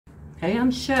Hey,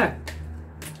 I'm Cher.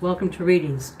 Welcome to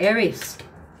Readings. Aries.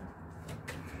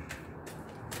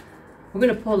 We're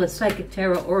going to pull a Psychic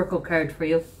Tarot Oracle card for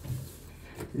you.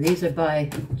 And these are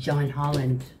by John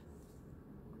Holland.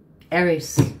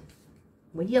 Aries,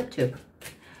 what are you up to?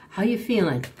 How you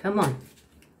feeling? Come on.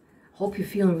 Hope you're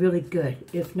feeling really good.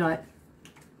 If not,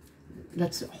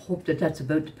 let's hope that that's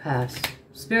about to pass.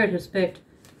 Spirit has picked,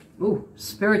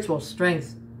 spiritual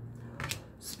strength.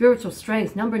 Spiritual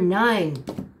strength, number 9.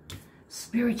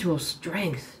 Spiritual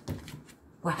strength.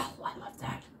 Wow, I love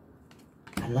that.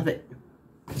 I love it.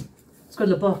 Let's go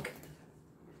to the book.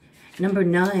 Number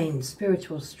 9,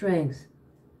 spiritual strength.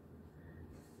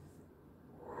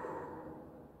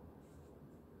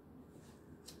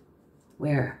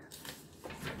 Where?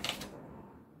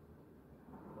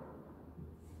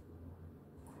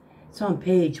 It's on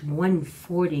page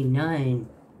 149.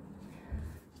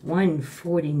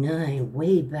 149,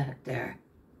 way back there.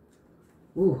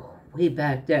 Ooh, way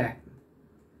back there.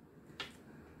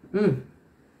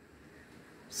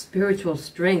 Spiritual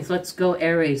strength. Let's go,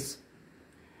 Aries.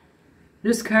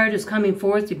 This card is coming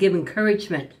forth to give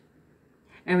encouragement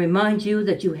and remind you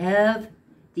that you have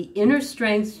the inner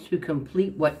strength to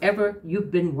complete whatever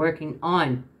you've been working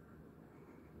on.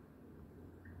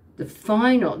 This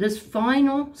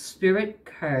final spirit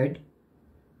card,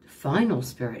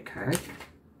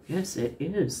 yes it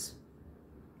is.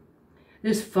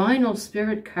 This final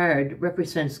spirit card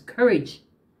represents courage,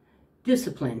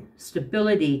 discipline,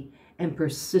 stability, and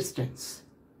persistence.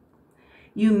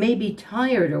 You may be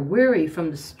tired or weary from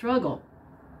the struggle,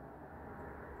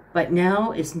 but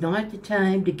now is not the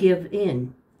time to give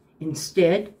in.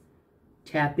 Instead,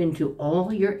 tap into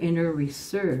all your inner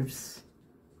reserves.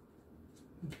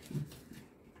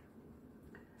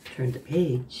 Turn the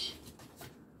page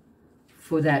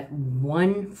for that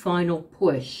one final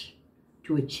push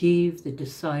to achieve the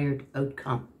desired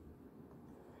outcome.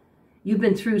 You've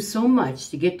been through so much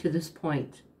to get to this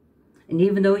point, and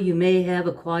even though you may have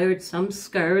acquired some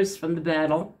scars from the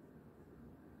battle,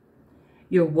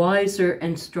 you're wiser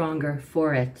and stronger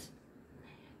for it.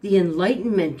 The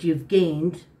enlightenment you've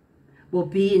gained will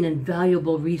be an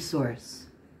invaluable resource.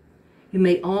 You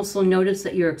may also notice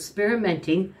that you're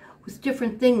experimenting with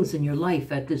different things in your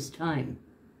life at this time.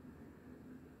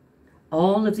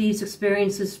 All of these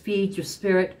experiences feed your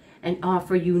spirit and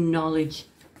offer you knowledge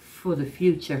for the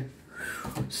future.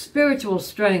 Spiritual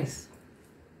strength.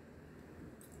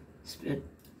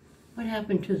 What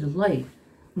happened to the light?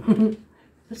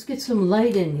 Let's get some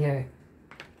light in here.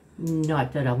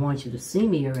 Not that I want you to see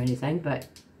me or anything, but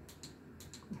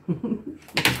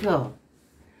let's go.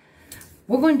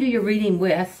 We're going to do your reading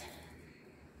with,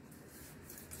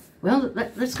 well,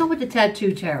 let's go with the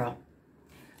Tattoo Tarot.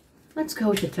 Let's go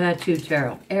with the Tattoo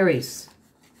Tarot. Aries.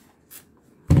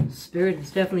 Spirit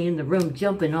is definitely in the room,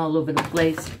 jumping all over the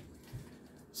place.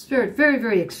 Spirit, very,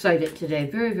 very excited today.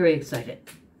 Very, very excited.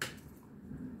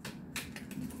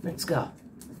 Let's go.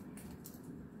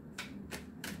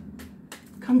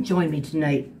 Come join me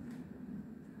tonight.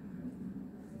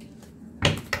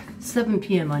 7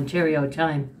 p.m. Ontario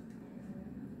time.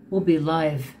 We'll be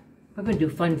live. We're going to do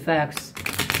fun facts.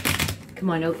 Come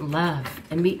on out and laugh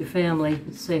and meet your family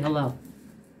and say hello.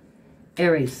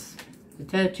 Aries, the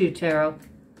Tattoo Tarot,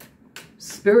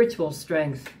 spiritual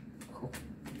strength.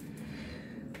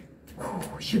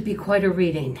 Should be quite a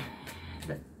reading.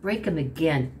 Let's break them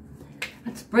again.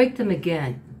 Let's break them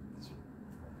again.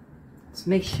 Let's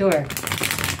make sure.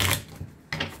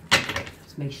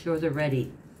 Let's make sure they're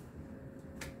ready.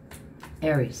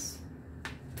 Aries.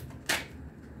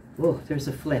 Oh, there's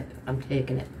a flip. I'm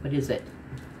taking it. What is it?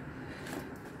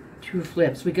 2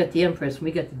 flips. We got the Empress and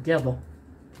we got the Devil.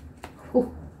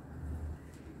 Whew.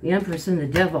 The Empress and the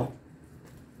Devil.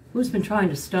 Who's been trying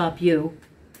to stop you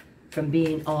from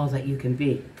being all that you can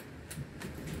be?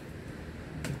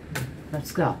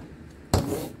 Let's go.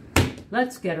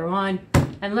 Let's get her on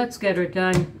and let's get her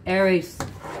done. Aries,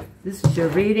 this is your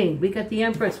reading. We got the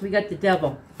Empress, we got the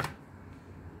Devil.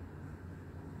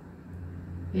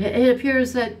 It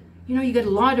appears that, you know, you get a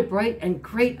lot of bright and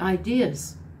great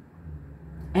ideas.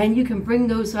 And you can bring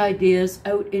those ideas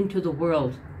out into the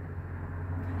world.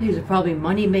 These are probably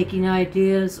money-making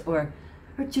ideas or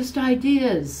just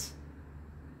ideas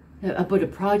about a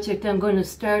project I'm going to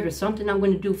start or something I'm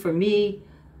going to do for me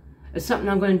or something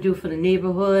I'm going to do for the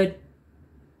neighborhood.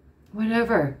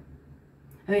 Whatever.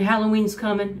 I mean, Halloween's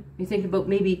coming. You think about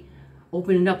maybe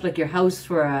opening up like your house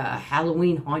for a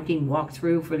Halloween haunting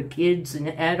walkthrough for the kids and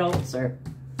the adults, or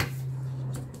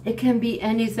it can be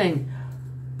anything.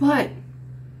 But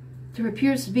there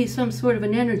appears to be some sort of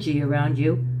an energy around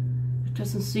you that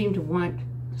doesn't seem to want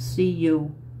to see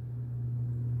you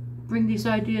bring these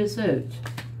ideas out?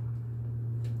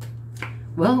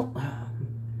 Well,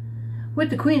 with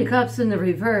the Queen of Cups in the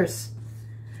reverse,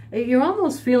 you're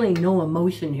almost feeling no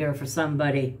emotion here for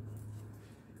somebody.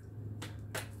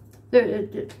 But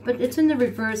it's in the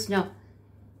reverse now.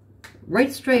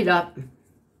 Right straight up,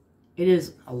 it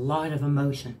is a lot of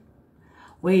emotion.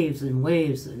 Waves and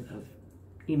waves of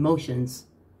emotions.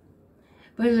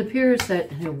 But it appears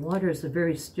that waters are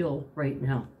very still right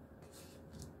now.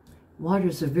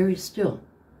 Waters are very still.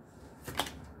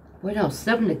 What else?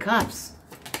 7 of Cups.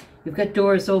 You've got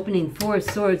doors opening, 4 of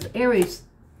Swords. Aries,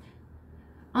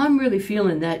 I'm really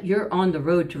feeling that you're on the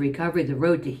road to recovery, the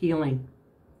road to healing.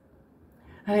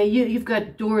 You've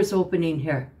got doors opening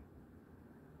here.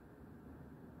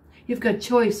 You've got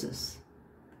choices.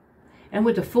 And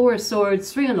with the 4 of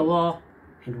Swords, 3 on the wall,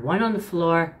 and 1 on the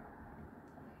floor,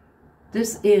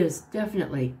 this is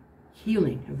definitely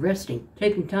healing, resting,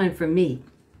 taking time for me.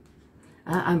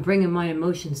 I'm bringing my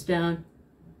emotions down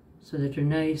so that they're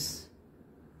nice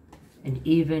and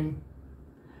even.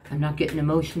 I'm not getting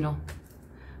emotional.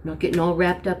 I'm not getting all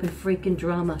wrapped up in freaking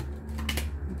drama.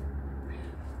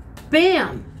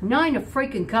 Bam! 9 of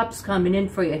freaking Cups coming in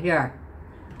for you here.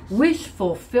 Wish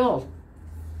fulfilled.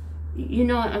 You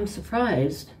know, I'm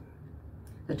surprised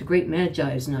that the great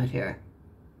Magi is not here.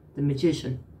 The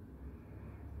magician.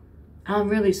 I'm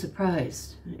really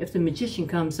surprised. If the magician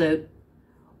comes out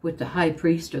with the high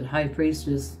priest or the high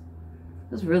priestess,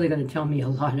 this is really going to tell me a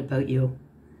lot about you.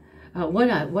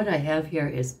 What I have here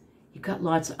is you got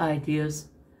lots of ideas.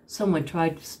 Someone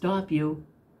tried to stop you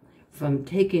from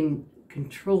taking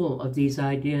control of these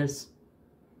ideas,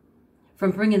 from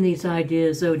bringing these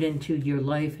ideas out into your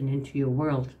life and into your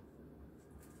world.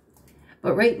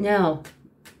 But right now,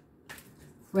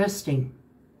 resting,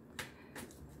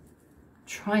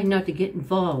 trying not to get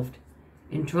involved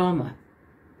in drama,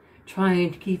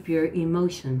 trying to keep your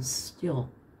emotions still.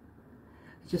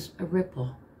 Just a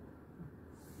ripple.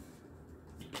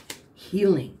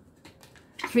 Healing.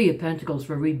 3 of Pentacles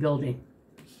for rebuilding.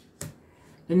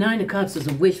 The 9 of Cups is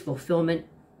a wish fulfillment.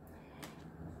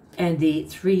 And the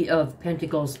 3 of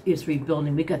Pentacles is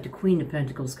rebuilding. We got the Queen of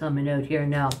Pentacles coming out here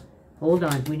now. Hold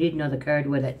on, we need another card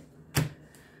with it.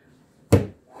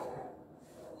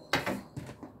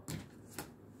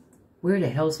 Where the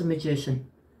hell's the Magician?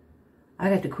 I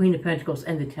got the Queen of Pentacles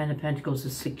and the 10 of Pentacles, the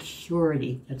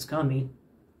security that's coming.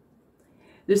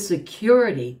 This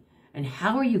security, and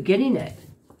how are you getting it?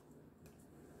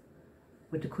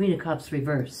 With the Queen of Cups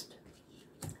reversed.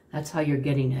 That's how you're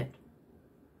getting it.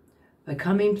 By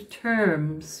coming to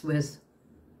terms with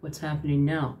what's happening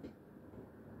now.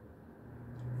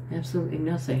 Absolutely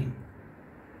nothing.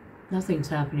 Nothing's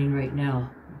happening right now.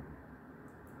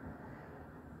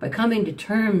 By coming to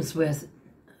terms with,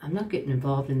 I'm not getting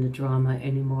involved in the drama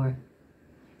anymore.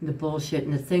 In the bullshit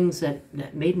and the things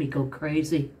that made me go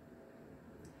crazy.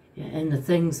 And the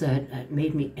things that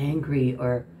made me angry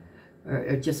or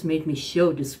just made me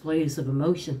show displays of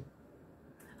emotion.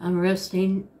 I'm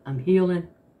resting, I'm healing,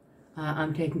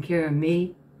 I'm taking care of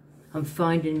me, I'm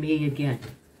finding me again.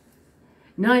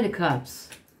 9 of Cups,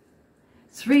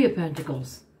 3 of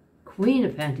Pentacles, Queen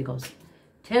of Pentacles,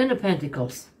 10 of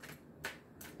Pentacles.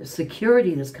 The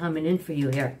security that's coming in for you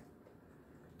here.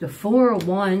 The 4 of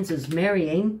Wands is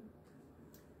marrying.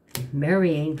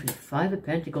 Marrying with 5 of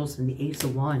Pentacles and the Ace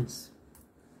of Wands.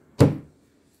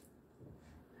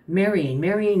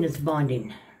 Marrying is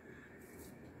bonding.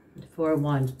 The 4 of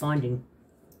Wands, bonding.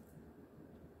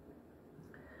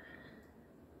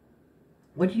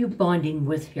 What are you bonding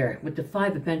with here? With the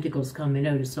 5 of Pentacles coming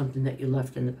out is something that you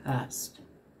left in the past.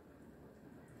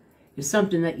 It's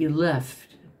something that you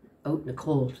left out in the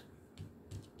cold.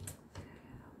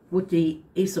 With the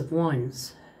Ace of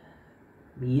Wands,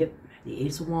 yep, the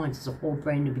Ace of Wands is a whole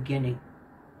brand new beginning.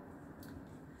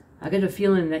 I got a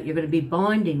feeling that you're going to be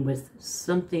bonding with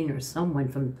something or someone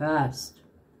from the past.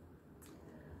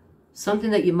 Something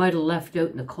that you might have left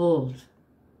out in the cold.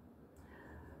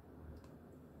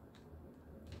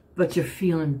 But you're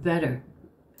feeling better.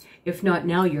 If not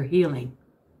now, you're healing.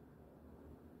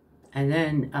 And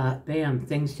then, bam,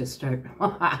 things just start,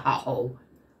 wow.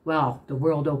 Well, the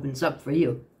world opens up for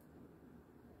you.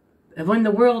 And when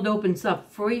the world opens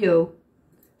up for you,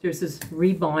 there's this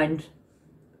rebond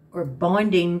or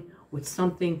bonding with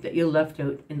something that you left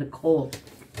out in the cold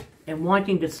and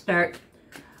wanting to start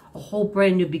a whole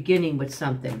brand new beginning with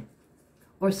something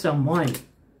or someone.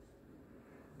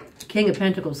 King of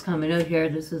Pentacles coming out here.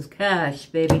 This is cash,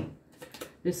 baby.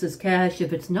 This is cash.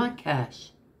 If it's not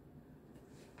cash,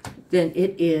 then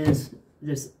it is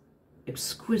this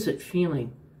exquisite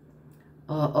feeling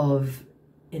of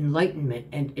enlightenment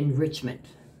and enrichment.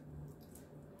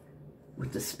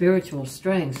 with the spiritual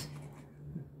strength.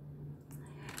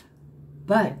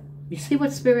 But you see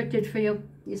what Spirit did for you?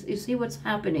 You see what's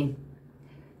happening?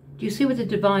 Do you see what the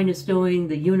divine is doing,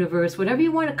 the universe, whatever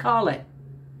you want to call it?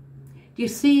 Do you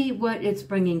see what it's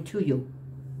bringing to you?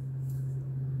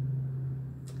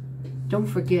 Don't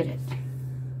forget it.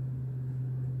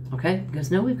 Okay?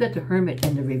 Because now we've got the Hermit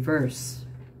in the reverse.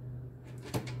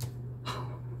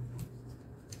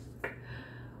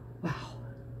 Wow.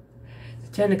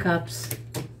 The Ten of Cups.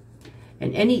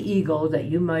 And any ego that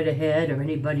you might have had or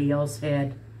anybody else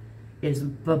had is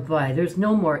bye-bye. There's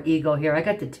no more ego here. I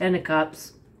got the Ten of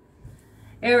Cups.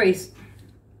 Aries,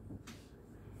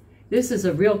 this is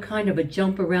a real kind of a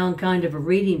jump around kind of a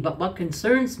reading, but what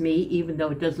concerns me, even though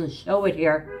it doesn't show it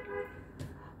here,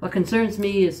 what concerns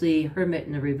me is the Hermit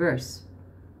in the reverse.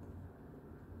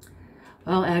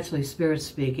 Well, actually, Spirit's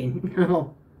speaking.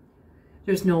 No,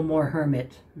 there's no more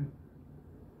Hermit.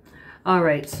 All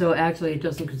right, so actually it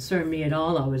doesn't concern me at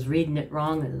all. I was reading it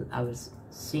wrong, and I was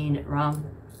seeing it wrong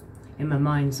in my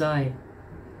mind's eye.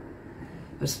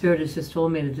 But Spirit has just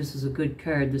told me that this is a good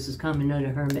card. This is coming out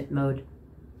of Hermit mode.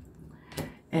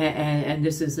 And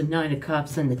this is the Nine of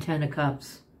Cups and the Ten of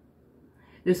Cups.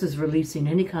 This is releasing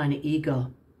any kind of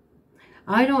ego.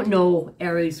 I don't know,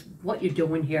 Aries, what you're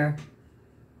doing here.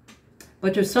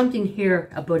 But there's something here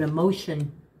about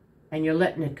emotion, and you're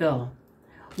letting it go.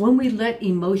 When we let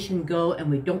emotion go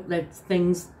and we don't let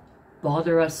things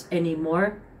bother us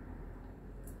anymore,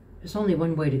 there's only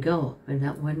one way to go, and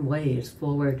that one way is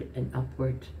forward and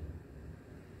upward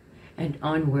and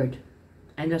onward.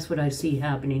 And that's what I see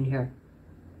happening here.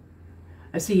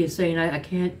 I see you saying, I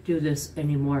can't do this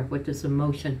anymore with this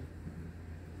emotion.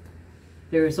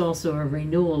 There is also a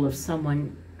renewal of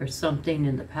someone or something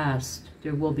in the past.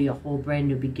 There will be a whole brand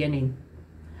new beginning,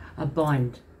 a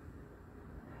bond.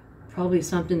 Probably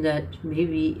something that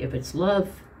maybe, if it's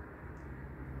love,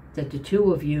 that the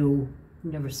two of you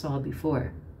never saw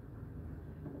before.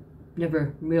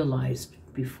 Never realized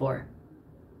before.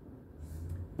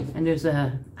 And there's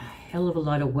a hell of a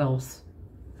lot of wealth.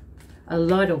 A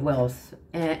lot of wealth.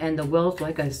 And the wealth,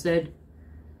 like I said,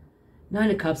 Nine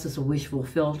of Cups is a wish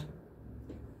fulfilled.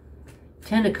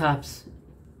 Ten of Cups,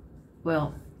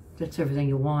 well, that's everything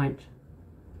you want.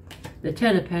 The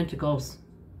Ten of Pentacles,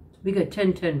 we got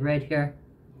 10-10 red here.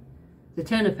 The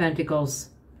Ten of Pentacles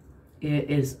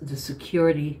is the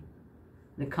security,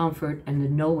 the comfort, and the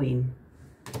knowing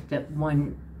that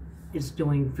one is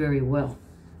doing very well.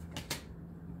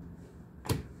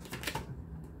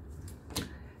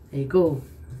 There you go.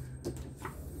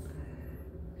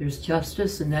 There's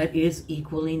justice, and that is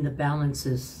equaling the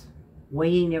balances.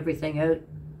 Weighing everything out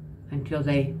until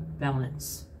they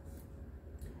balance.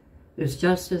 There's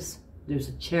justice. There's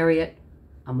a Chariot.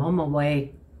 I'm on my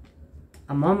way.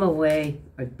 I'm on my way.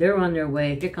 Or they're on their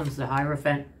way. Here comes the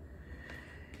Hierophant.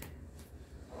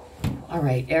 All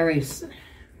right, Aries.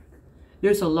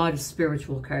 There's a lot of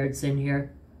spiritual cards in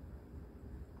here.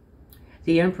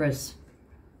 The Empress.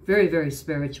 Very, very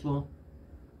spiritual.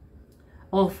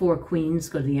 All four queens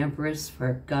go to the Empress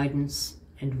for guidance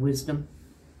and wisdom.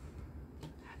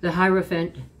 The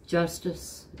Hierophant,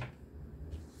 justice.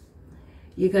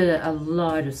 You got a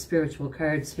lot of spiritual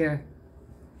cards here.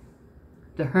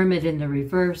 The Hermit in the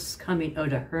reverse, coming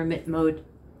out of Hermit mode.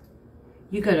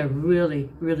 You got a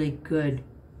really, really good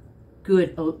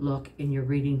outlook in your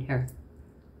reading here.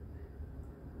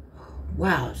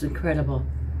 Wow, it's incredible.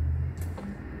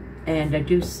 And I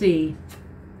do see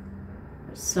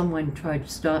someone tried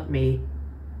to stop me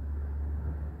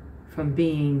from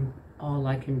being all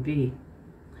I can be.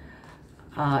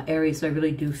 Aries, I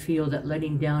really do feel that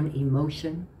letting down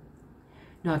emotion,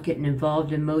 not getting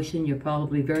involved in emotion, you're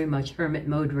probably very much Hermit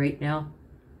mode right now.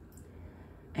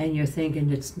 And you're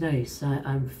thinking, it's nice,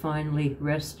 I'm finally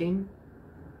resting,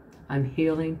 I'm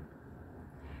healing,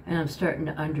 and I'm starting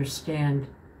to understand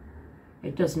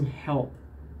it doesn't help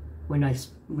when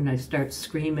I start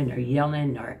screaming or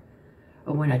yelling or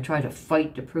when I try to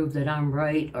fight to prove that I'm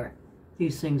right, or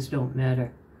these things don't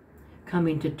matter.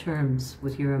 Coming to terms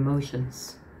with your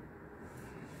emotions.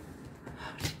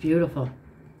 It's beautiful.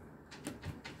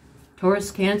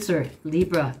 Taurus, Cancer,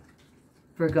 Libra,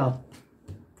 Virgo,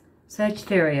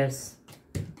 Sagittarius,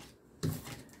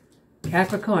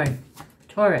 Capricorn,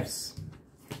 Taurus,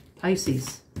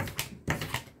 Pisces,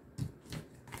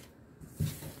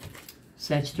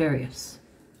 Sagittarius.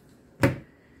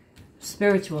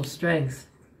 Spiritual strength.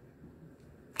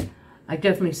 I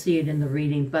definitely see it in the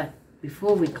reading, but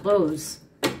before we close,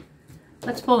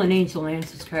 let's pull an Angel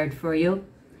Answers card for you.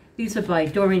 These are by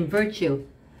Doreen Virtue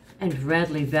and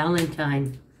Radley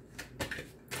Valentine.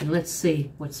 And let's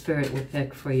see what Spirit will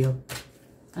pick for you.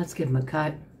 Let's give them a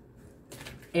cut.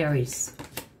 Aries.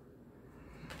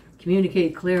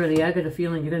 Communicate clearly. I got a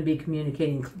feeling you're going to be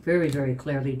communicating very, very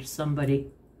clearly to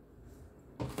somebody.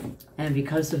 And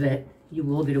because of it, you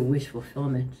will get a wish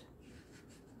fulfillment.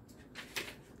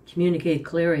 Communicate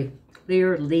clearly.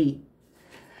 Clearly.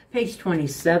 Page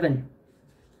 27.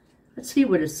 Let's see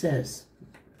what it says.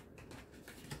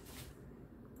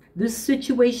 This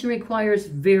situation requires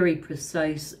very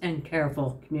precise and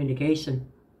careful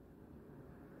communication.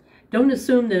 Don't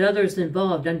assume that others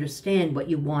involved understand what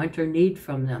you want or need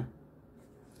from them.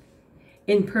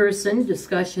 In-person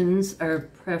discussions are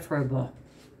preferable.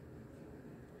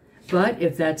 But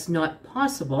if that's not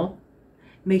possible,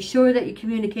 make sure that your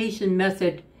communication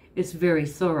method is very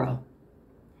thorough.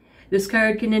 This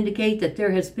card can indicate that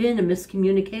there has been a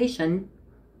miscommunication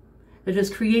that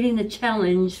is creating a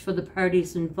challenge for the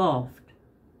parties involved.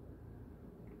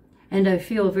 And I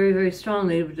feel very, very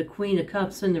strongly with the Queen of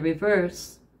Cups in the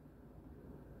reverse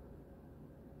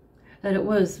that it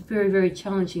was a very, very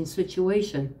challenging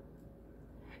situation.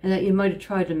 And that you might have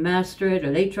tried to master it,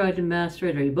 or they tried to master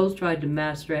it, or you both tried to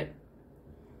master it,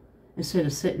 instead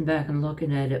of sitting back and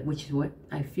looking at it, which is what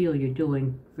I feel you're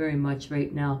doing very much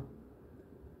right now.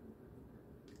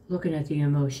 Looking at the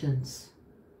emotions.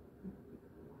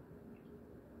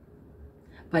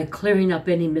 By clearing up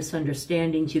any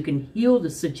misunderstandings, you can heal the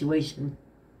situation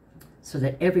so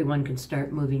that everyone can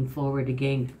start moving forward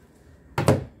again.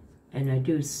 And I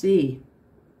do see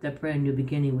that brand new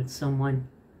beginning with someone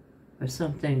or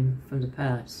something from the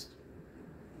past.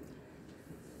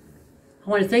 I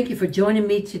want to thank you for joining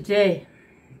me today.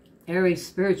 Aries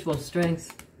spiritual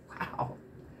strength. Wow.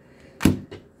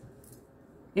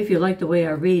 If you like the way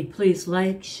I read, please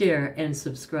like, share, and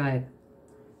subscribe.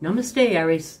 Namaste,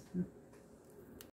 Aries.